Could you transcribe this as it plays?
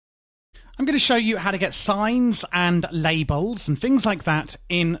I'm going to show you how to get signs and labels and things like that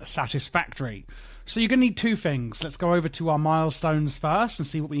in Satisfactory. So you're going to need two things. Let's go over to our milestones first and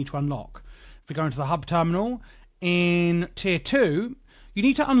see what we need to unlock. If we go into the hub terminal, in tier 2, you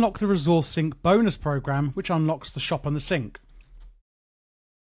need to unlock the resource sync bonus program, which unlocks the shop and the sink.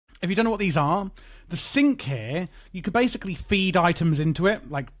 If you don't know what these are, the sink here, you could basically feed items into it,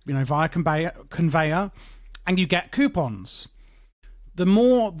 like, via conveyor, and you get coupons. The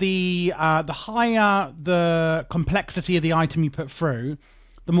more the higher the complexity of the item you put through,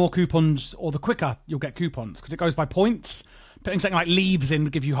 the more coupons, or the quicker you'll get coupons, because it goes by points. Putting something like leaves in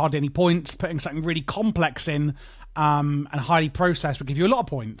would give you hardly any points. Putting something really complex in and highly processed would give you a lot of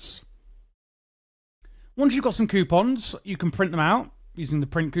points. Once you've got some coupons, you can print them out using the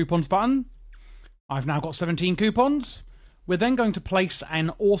print coupons button. I've now got 17 coupons. We're then going to place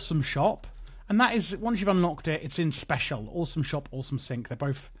an awesome shop. And that is, once you've unlocked it, it's in special. Awesome shop, awesome sink. They're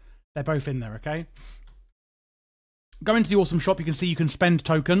both in there, okay? Go into the awesome shop, you can see you can spend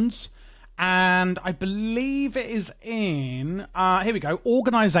tokens. And I believe it is in, here we go,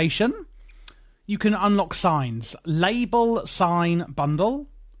 organization. You can unlock signs. Label sign bundle.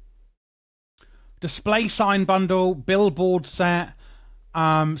 Display sign bundle, billboard set.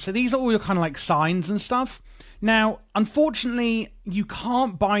 So these are all your kind of like signs and stuff. Now, unfortunately, you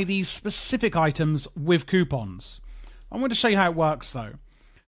can't buy these specific items with coupons. I'm going to show you how it works, though.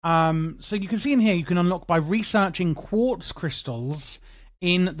 So you can see in here, you can unlock by researching quartz crystals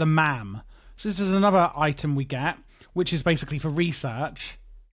in the MAM. So this is another item we get, which is basically for research.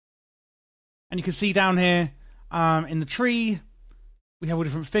 And you can see down here in the tree, we have all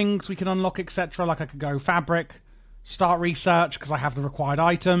different things we can unlock, etc. Like I could go fabric, start research, because I have the required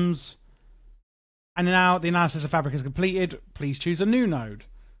items. And now the analysis of fabric is completed. Please choose a new node.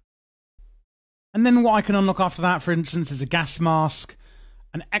 And then what I can unlock after that, for instance, is a gas mask,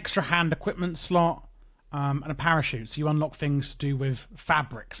 an extra hand equipment slot, and a parachute. So you unlock things to do with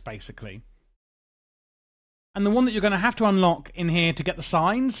fabrics, basically. And the one that you're going to have to unlock in here to get the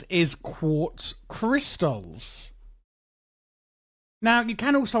signs is quartz crystals. Now, you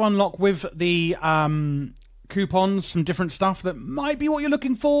can also unlock with the coupons some different stuff that might be what you're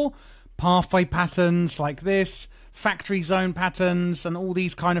looking for. Pathway patterns like this, factory zone patterns, and all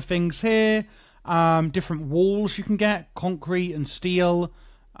these kind of things here. Different walls you can get, concrete and steel.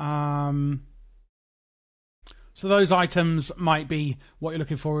 So those items might be what you're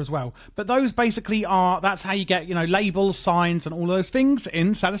looking for as well. But those basically are, that's how you get, labels, signs, and all those things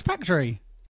in Satisfactory.